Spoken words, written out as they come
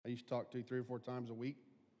used to talk to 3 or 4 times a week.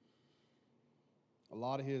 A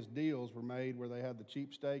lot of his deals were made where they had the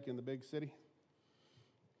cheap steak in the big city.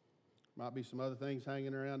 Might be some other things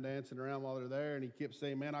hanging around, dancing around while they're there, and he kept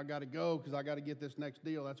saying, man, I got to go because I got to get this next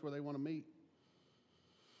deal. That's where they want to meet.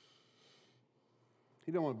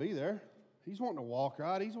 He don't want to be there. He's wanting to walk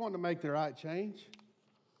right. He's wanting to make the right change.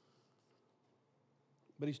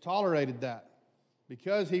 But he's tolerated that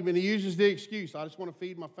because he uses the excuse, I just want to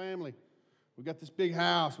feed my family. We got this big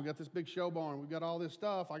house. We got this big show barn. We got all this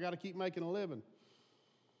stuff. I got to keep making a living.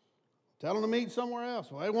 Tell them to meet somewhere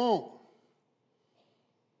else. Well, they won't.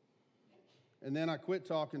 And then I quit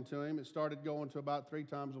talking to him. It started going to about 3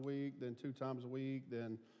 times a week, then 2 times a week,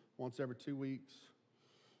 then once every 2 weeks,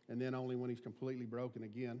 and then only when he's completely broken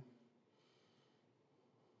again.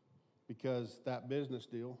 Because that business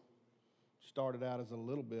deal started out as a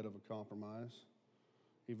little bit of a compromise,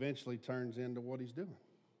 eventually turns into what he's doing.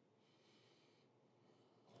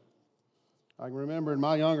 I can remember in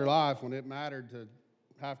my younger life when it mattered to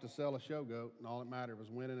have to sell a show goat, and all it mattered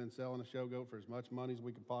was winning and selling a show goat for as much money as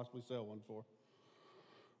we could possibly sell one for.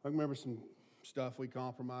 I can remember some stuff we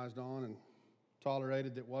compromised on and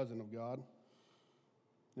tolerated that wasn't of God.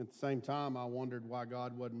 At the same time, I wondered why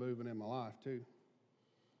God wasn't moving in my life too.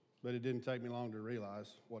 But it didn't take me long to realize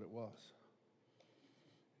what it was.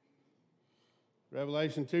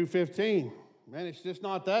 Revelation 2:15. Man, it's just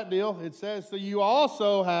not that deal. It says, so you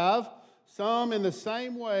also have some in the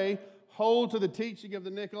same way hold to the teaching of the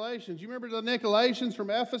Nicolaitans. You remember the Nicolaitans from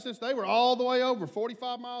Ephesus? They were all the way over,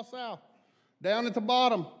 45 miles south, down at the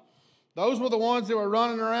bottom. Those were the ones that were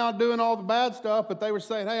running around doing all the bad stuff, but they were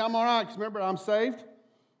saying, hey, I'm all right, because remember, I'm saved.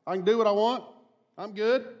 I can do what I want. I'm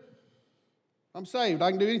good. I'm saved.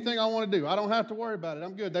 I can do anything I want to do. I don't have to worry about it.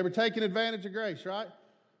 I'm good. They were taking advantage of grace, right?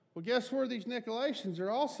 Well, guess where these Nicolaitans are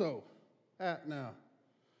also at now?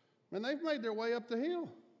 Man, they've made their way up the hill.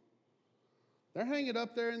 They're hanging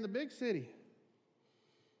up there in the big city.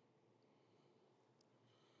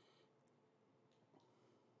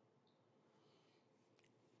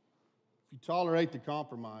 If you tolerate the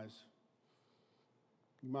compromise,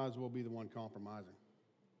 you might as well be the one compromising.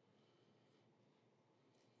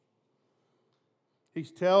 He's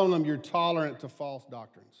telling them you're tolerant to false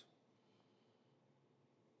doctrines.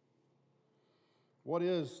 What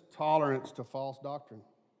is tolerance to false doctrine?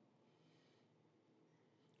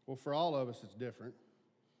 Well, for all of us, it's different.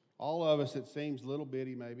 All of us, it seems little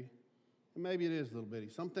bitty maybe. And maybe it is little bitty.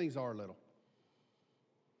 Some things are little.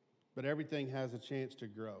 But everything has a chance to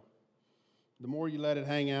grow. The more you let it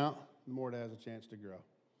hang out, the more it has a chance to grow.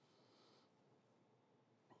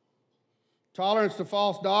 Tolerance to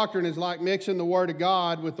false doctrine is like mixing the Word of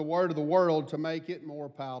God with the word of the world to make it more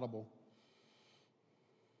palatable.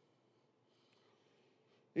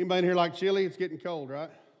 Anybody in here like chili? It's getting cold, right?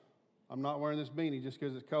 I'm not wearing this beanie just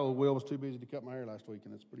because it's cold. Will was too busy to cut my hair last week,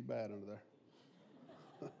 and it's pretty bad under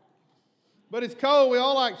there. But it's cold. We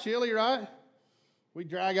all like chili, right? We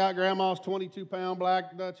drag out Grandma's 22-pound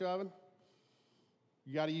black Dutch oven.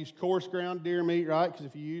 You got to use coarse ground deer meat, right? Because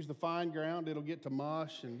if you use the fine ground, it'll get to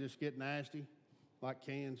mush and just get nasty, like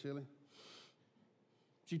canned chili.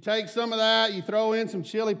 But you take some of that, you throw in some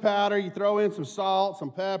chili powder, you throw in some salt,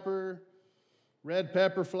 some pepper, red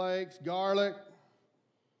pepper flakes, garlic.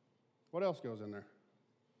 What else goes in there?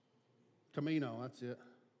 Camino, that's it.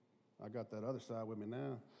 I got that other side with me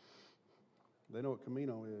now. They know what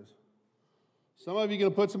Camino is. Some of you are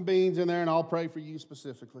going to put some beans in there, and I'll pray for you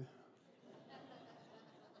specifically.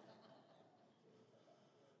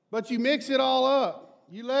 But you mix it all up.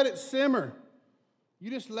 You let it simmer. You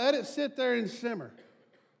just let it sit there and simmer.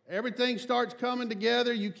 Everything starts coming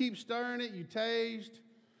together. You keep stirring it. You taste.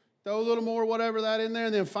 Throw a little more whatever that in there,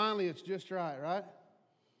 and then finally it's just right?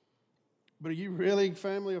 But are you really,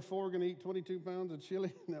 family of 4, going to eat 22 pounds of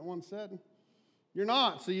chili in that one setting? You're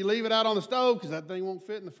not. So you leave it out on the stove because that thing won't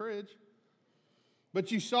fit in the fridge.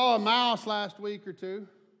 But you saw a mouse last week or two.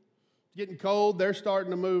 It's getting cold. They're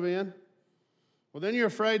starting to move in. Well, then you're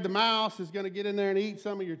afraid the mouse is going to get in there and eat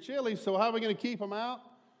some of your chili. So how are we going to keep them out?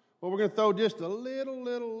 Well, we're going to throw just a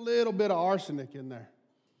little bit of arsenic in there.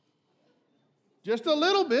 Just a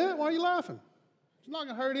little bit. Why are you laughing? It's not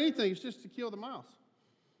going to hurt anything. It's just to kill the mouse.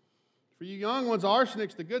 For you young ones,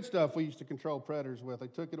 arsenic's the good stuff we used to control predators with. They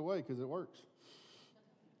took it away because it works.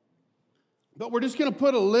 But we're just going to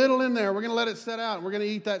put a little in there. We're going to let it set out. And we're going to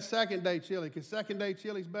eat that second day chili because second day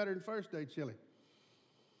chili is better than first day chili.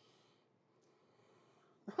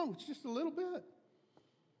 No, it's just a little bit.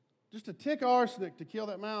 Just a tick of arsenic to kill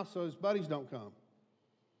that mouse so his buddies don't come.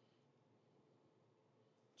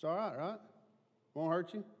 It's all right? Won't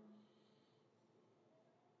hurt you?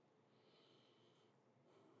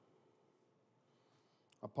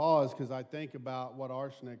 I I pause because I think about what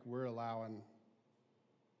arsenic we're allowing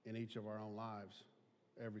in each of our own lives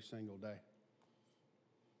every single day.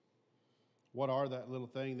 What are that little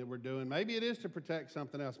thing that we're doing? Maybe it is to protect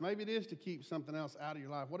something else. Maybe it is to keep something else out of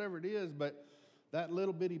your life. Whatever it is, but that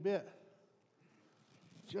little bitty bit,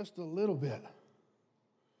 just a little bit.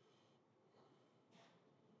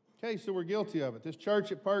 Okay, so we're guilty of it. This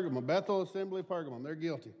church at Pergamum, Bethel Assembly of Pergamum, they're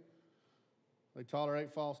guilty. They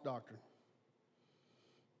tolerate false doctrine.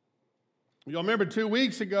 You'll remember 2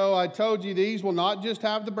 weeks ago, I told you these will not just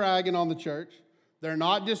have the bragging on the church. They're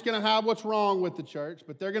not just going to have what's wrong with the church,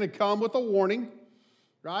 but they're going to come with a warning,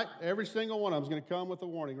 right? Every single one of them is going to come with a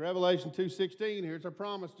warning. Revelation 2:16, here's our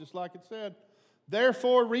promise, just like it said.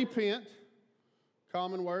 Therefore repent,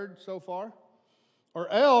 common word so far, or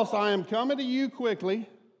else I am coming to you quickly,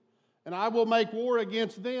 and I will make war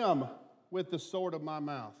against them with the sword of my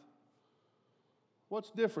mouth. What's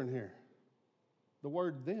different here? The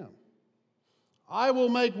word them. I will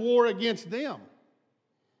make war against them.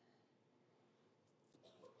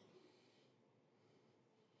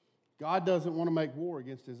 God doesn't want to make war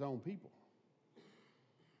against his own people.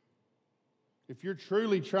 If you're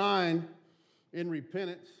truly trying in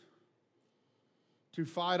repentance to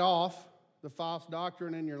fight off the false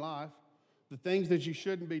doctrine in your life, the things that you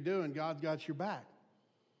shouldn't be doing, God's got your back.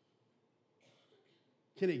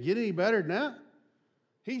 Can it get any better than that?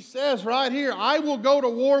 He says right here, I will go to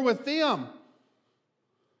war with them.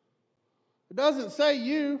 It doesn't say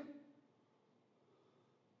you.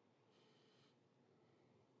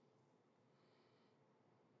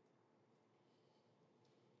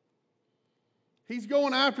 He's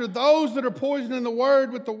going after those that are poisoning the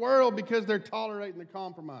word with the world because they're tolerating the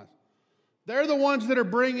compromise. They're the ones that are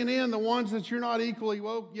bringing in the ones that you're not equally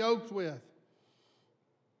yoked with.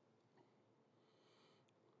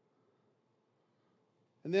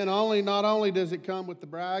 And then not only does it come with the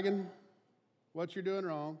bragging, what you're doing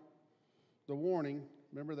wrong, the warning,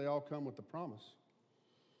 remember they all come with the promise.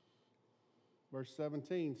 Verse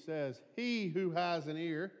 17 says, he who has an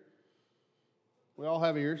ear, we all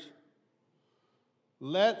have ears,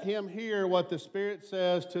 let him hear what the Spirit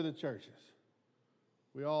says to the churches.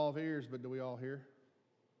 We all have ears, but do we all hear?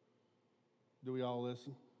 Do we all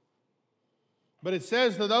listen? But it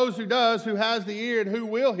says to those who does, who has the ear and who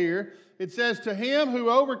will hear, it says to him who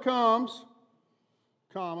overcomes,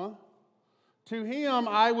 comma, to him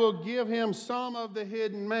I will give him some of the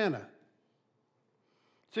hidden manna.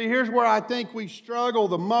 See, here's where I think we struggle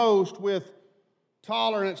the most with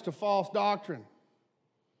tolerance to false doctrine.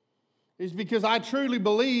 Is because I truly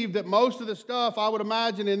believe that most of the stuff I would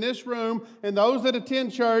imagine in this room and those that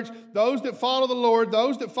attend church, those that follow the Lord,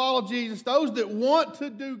 those that follow Jesus, those that want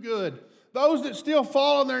to do good, those that still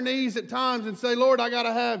fall on their knees at times and say, Lord, I got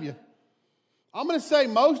to have you. I'm going to say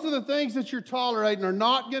most of the things that you're tolerating are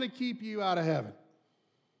not going to keep you out of heaven.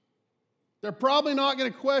 They're probably not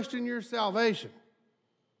going to question your salvation.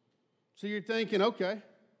 So you're thinking, okay.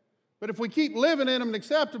 But if we keep living in them and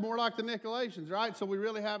accept them, we're like the Nicolaitans, right? So we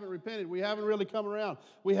really haven't repented. We haven't really come around.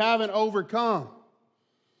 We haven't overcome.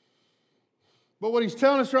 But what he's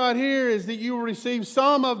telling us right here is that you will receive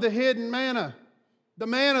some of the hidden manna. The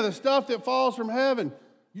manna, the stuff that falls from heaven.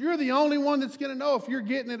 You're the only one that's going to know if you're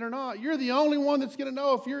getting it or not. You're the only one that's going to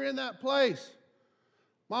know if you're in that place.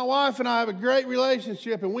 My wife and I have a great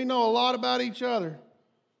relationship, and we know a lot about each other.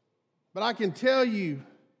 But I can tell you,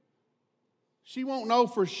 she won't know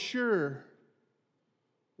for sure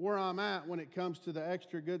where I'm at when it comes to the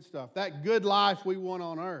extra good stuff. That good life we want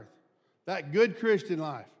on earth. That good Christian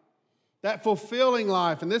life. That fulfilling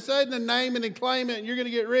life. And this isn't a name it and claim it and you're going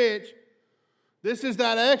to get rich. This is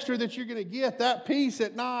that extra that you're going to get. That peace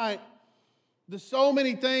at night. There's so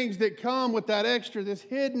many things that come with that extra, this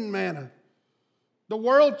hidden manna. The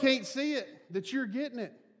world can't see it, that you're getting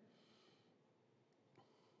it.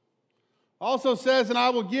 Also says, and I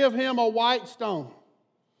will give him a white stone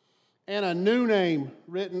and a new name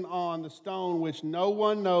written on the stone which no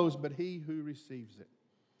one knows but he who receives it.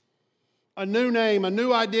 A new name, a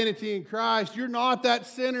new identity in Christ. You're not that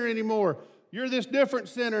sinner anymore. You're this different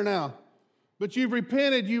sinner now. But you've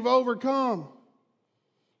repented, you've overcome.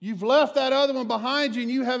 You've left that other one behind you and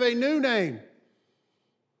you have a new name.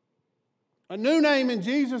 A new name in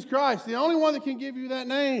Jesus Christ. The only one that can give you that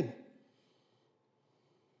name.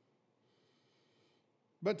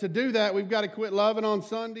 But to do that, we've got to quit loving on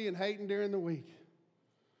Sunday and hating during the week.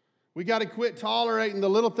 We've got to quit tolerating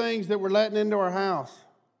the little things that we're letting into our house.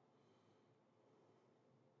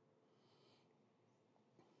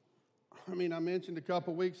 I mean, I mentioned a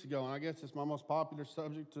couple weeks ago, and I guess it's my most popular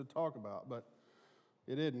subject to talk about, but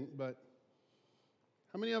it isn't. But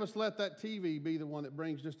how many of us let that TV be the one that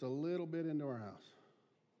brings just a little bit into our house?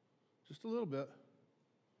 Just a little bit.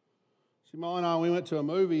 See, Molly and I, we went to a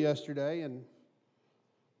movie yesterday, and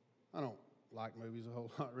I don't like movies a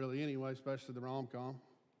whole lot really anyway, especially the rom-com.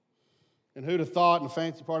 And who'd have thought in the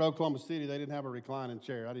fancy part of Oklahoma City they didn't have a reclining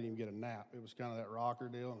chair. I didn't even get a nap. It was kind of that rocker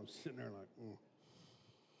deal, and I'm sitting there like,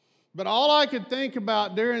 But all I could think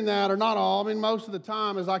about during that, or not all, I mean most of the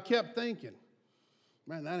time, is I kept thinking,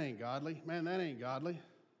 man, that ain't godly. Man, that ain't godly.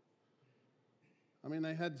 I mean,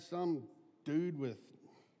 they had some dude with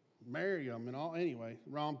Miriam and all. Anyway,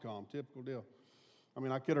 rom-com, typical deal. I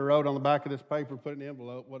mean, I could have wrote on the back of this paper, put in the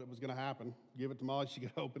envelope what it was going to happen, give it to Molly, she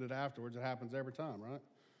could open it afterwards. It happens every time, right?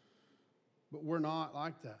 But we're not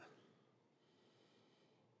like that.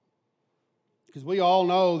 Because we all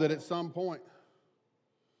know that at some point,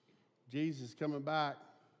 Jesus is coming back,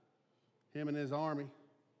 him and his army,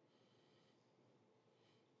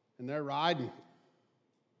 and they're riding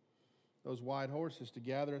those white horses to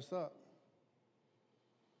gather us up.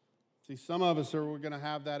 See, some of us we're going to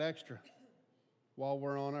have that extra while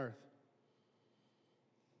we're on earth.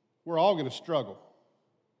 We're all going to struggle.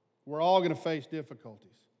 We're all going to face difficulties.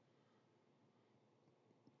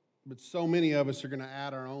 But so many of us are going to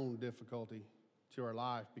add our own difficulty to our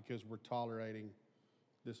life because we're tolerating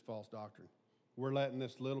this false doctrine. We're letting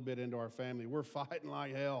this little bit into our family. We're fighting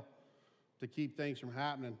like hell to keep things from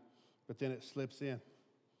happening, but then it slips in.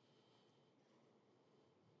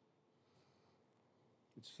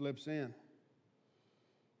 It slips in.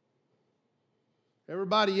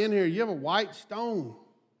 Everybody in here, you have a white stone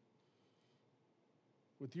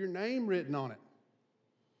with your name written on it.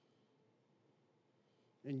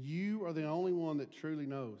 And you are the only one that truly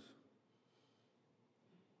knows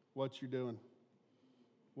what you're doing,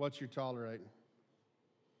 what you're tolerating.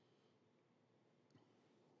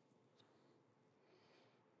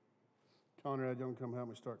 Conrad, you want to come help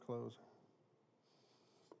me start closing?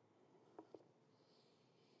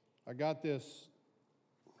 I got this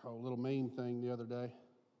little meme thing the other day,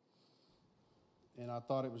 and I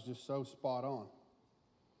thought it was just so spot on.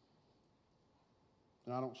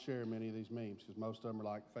 And I don't share many of these memes because most of them are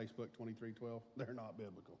like Facebook 2312. They're not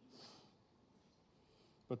biblical.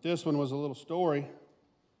 But this one was a little story.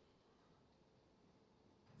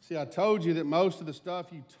 See, I told you that most of the stuff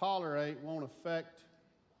you tolerate won't affect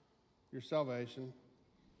your salvation,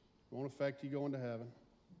 won't affect you going to heaven.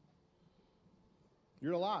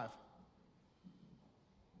 You're alive.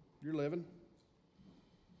 You're living.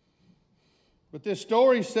 But this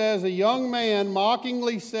story says a young man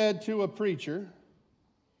mockingly said to a preacher,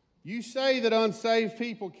 "You say that unsaved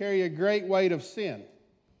people carry a great weight of sin.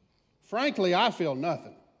 Frankly, I feel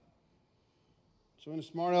nothing." So in a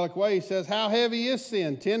smart aleck way, he says, "How heavy is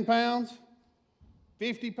sin? 10 pounds?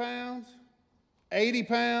 50 pounds? 80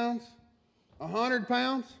 pounds? 100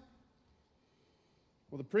 pounds?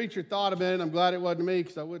 Well, the preacher thought a minute. I'm glad it wasn't me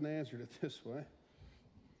because I wouldn't have answered it this way.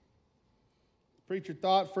 The preacher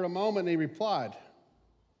thought for a moment and he replied,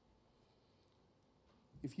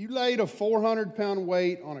 "If you laid a 400-pound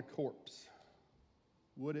weight on a corpse,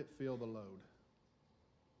 would it feel the load?"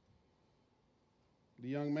 The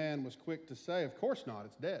young man was quick to say, "Of course not,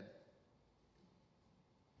 it's dead."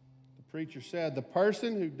 The preacher said, "The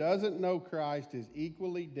person who doesn't know Christ is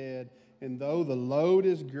equally dead, and though the load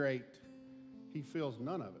is great, he feels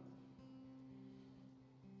none of it."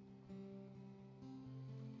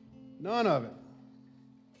 None of it.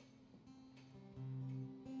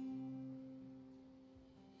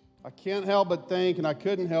 I can't help but think, and I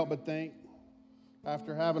couldn't help but think,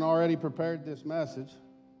 after having already prepared this message,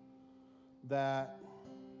 that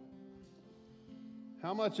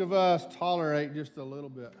how much of us tolerate just a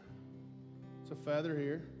little bit? It's a feather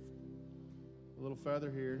here, a little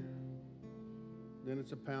feather here, then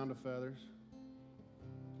it's a pound of feathers,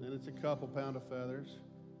 then it's a couple pound of feathers.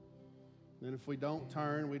 Then if we don't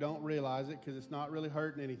turn, we don't realize it because it's not really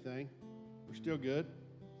hurting anything. We're still good.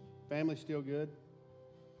 Family's still good.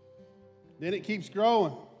 Then it keeps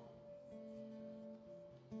growing.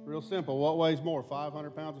 Real simple. What weighs more,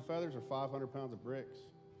 500 pounds of feathers or 500 pounds of bricks?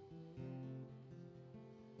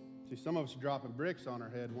 See, some of us are dropping bricks on our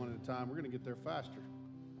head one at a time. We're going to get there faster.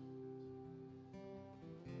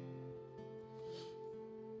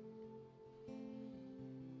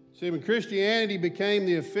 See, when Christianity became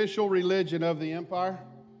the official religion of the empire,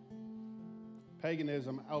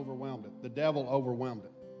 paganism overwhelmed it. The devil overwhelmed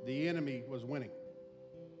it. The enemy was winning.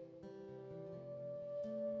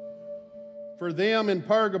 For them in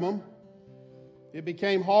Pergamum, it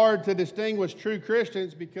became hard to distinguish true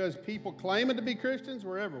Christians because people claiming to be Christians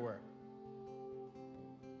were everywhere.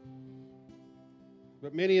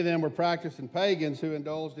 But many of them were practicing pagans who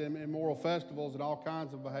indulged in immoral festivals and all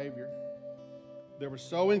kinds of behavior that were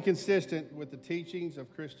so inconsistent with the teachings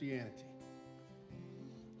of Christianity.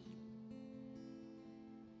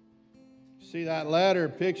 See, that letter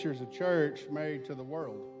pictures a church married to the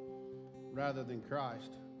world rather than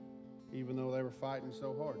Christ, even though they were fighting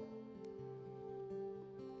so hard.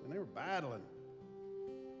 And they were battling.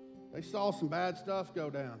 They saw some bad stuff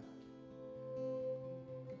go down.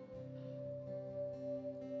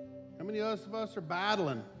 How many of us are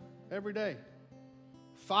battling every day?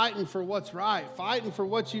 Fighting for what's right, fighting for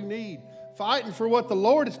what you need, fighting for what the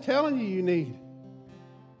Lord is telling you need.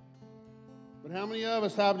 But how many of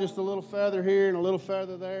us have just a little feather here and a little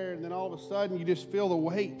feather there, and then all of a sudden you just feel the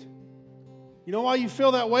weight? You know why you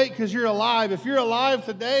feel that weight? Because you're alive. If you're alive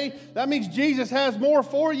today, that means Jesus has more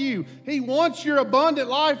for you. He wants your abundant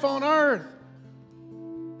life on earth.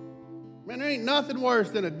 Man, there ain't nothing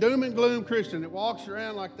worse than a doom and gloom Christian that walks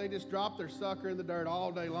around like they just dropped their sucker in the dirt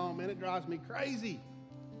all day long. Man, it drives me crazy.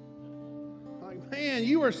 Like, man,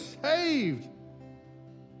 you are saved.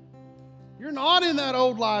 You're not in that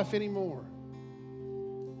old life anymore.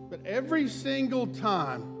 But every single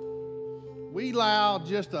time we allow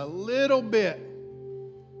just a little bit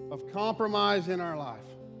of compromise in our life.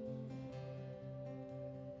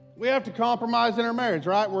 We have to compromise in our marriage,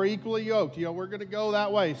 right? We're equally yoked. You know, we're going to go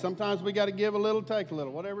that way. Sometimes we got to give a little, take a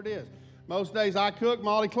little, whatever it is. Most days I cook,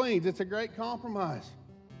 Molly cleans. It's a great compromise.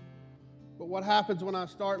 But what happens when I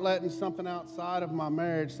start letting something outside of my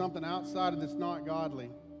marriage, something outside of that's not godly,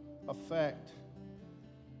 affect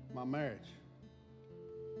my marriage?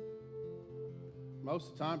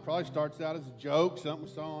 Most of the time, it probably starts out as a joke, something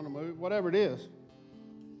we saw on a movie, whatever it is.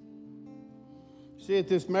 See, at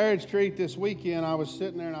this marriage treat this weekend, I was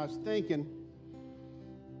sitting there and I was thinking,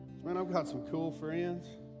 man, I've got some cool friends.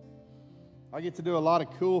 I get to do a lot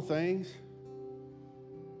of cool things.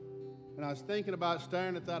 And I was thinking about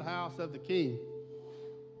staring at that house of the King.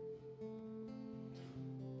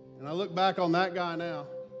 And I look back on that guy now.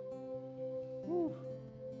 Whew,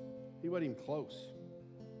 he wasn't even close.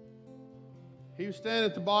 He was standing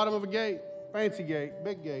at the bottom of a gate, fancy gate,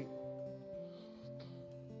 big gate.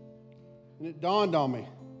 And it dawned on me.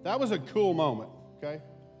 That was a cool moment, okay?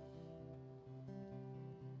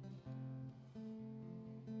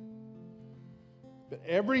 But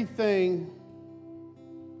everything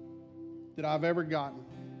that I've ever gotten,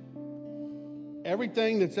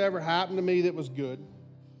 everything that's ever happened to me that was good,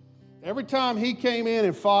 every time he came in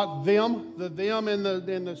and fought them, the them in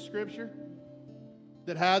the scripture,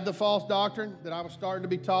 that had the false doctrine that I was starting to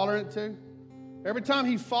be tolerant to, every time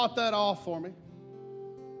he fought that off for me,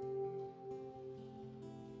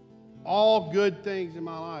 all good things in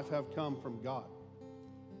my life have come from God.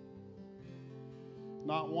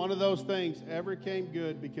 Not one of those things ever came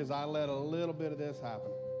good because I let a little bit of this happen.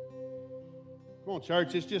 Come on,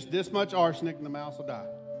 church, it's just this much arsenic and the mouse will die.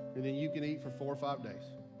 And then you can eat for 4 or 5 days.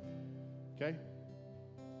 Okay?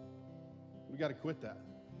 We got to quit that.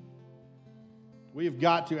 We have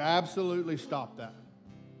got to absolutely stop that.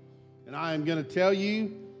 And I am going to tell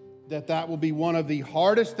you that will be one of the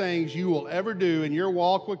hardest things you will ever do in your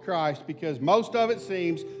walk with Christ, because most of it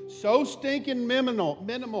seems so stinking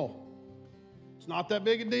minimal. It's not that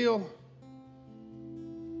big a deal.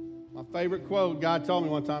 My favorite quote, God told me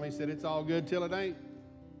one time, he said, it's all good till it ain't.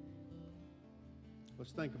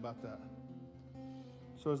 Let's think about that.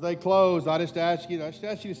 So as they close, I just ask you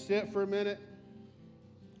to sit for a minute.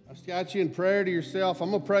 I just got you in prayer to yourself.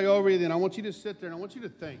 I'm going to pray over you, then I want you to sit there and I want you to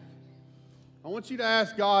think. I want you to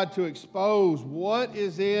ask God to expose what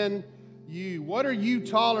is in you. What are you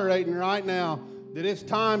tolerating right now that it's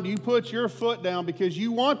time you put your foot down because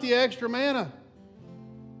you want the extra manna?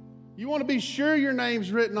 You want to be sure your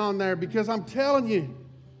name's written on there, because I'm telling you,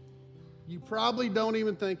 you probably don't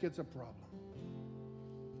even think it's a problem.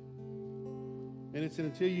 And it's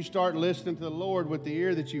until you start listening to the Lord with the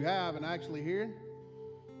ear that you have and actually hearing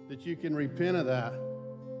that you can repent of that.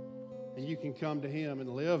 And you can come to Him and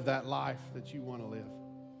live that life that you want to live.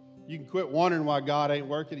 You can quit wondering why God ain't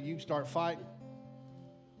working, and you can start fighting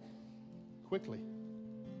quickly.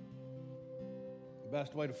 The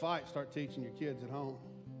best way to fight, start teaching your kids at home.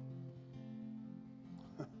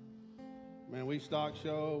 Man, we stock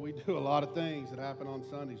show, we do a lot of things that happen on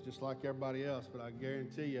Sundays just like everybody else, but I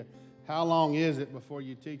guarantee you, how long is it before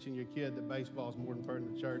you're teaching your kid that baseball is more important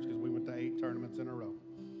than the church because we went to 8 tournaments in a row?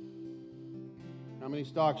 How many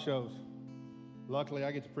stock shows? Luckily,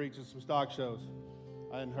 I get to preach at some stock shows.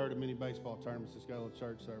 I hadn't heard of many baseball tournaments. Just got a little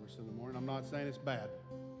church service in the morning. I'm not saying it's bad.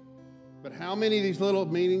 But how many of these little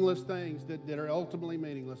meaningless things that are ultimately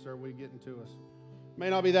meaningless are we getting to us? It may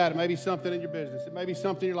not be that. It may be something in your business. It may be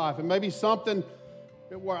something in your life. It may be something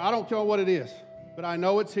at work. I don't know what it is, but I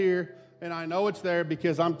know it's here. And I know it's there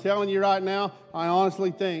because I'm telling you right now, I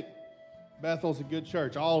honestly think Bethel's a good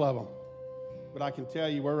church, all of them. But I can tell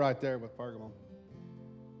you we're right there with Pergamum.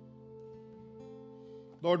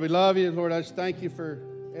 Lord, we love you. Lord, I just thank you for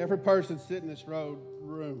every person sitting in this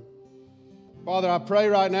room. Father, I pray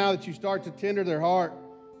right now that you start to tender their heart,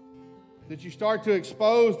 that you start to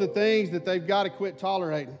expose the things that they've got to quit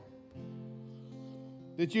tolerating,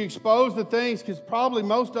 that you expose the things, because probably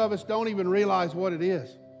most of us don't even realize what it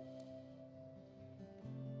is.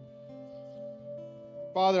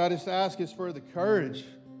 Father, I just ask us for the courage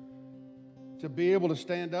to be able to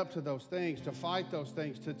stand up to those things, to fight those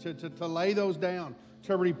things, to lay those down,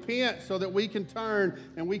 to repent so that we can turn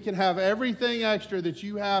and we can have everything extra that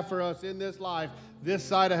you have for us in this life, this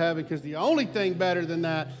side of heaven, because the only thing better than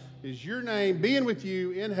that is your name being with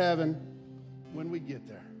you in heaven when we get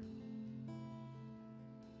there.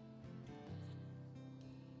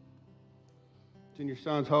 It's in your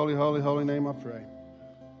Son's holy, holy, holy name I pray.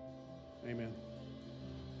 Amen.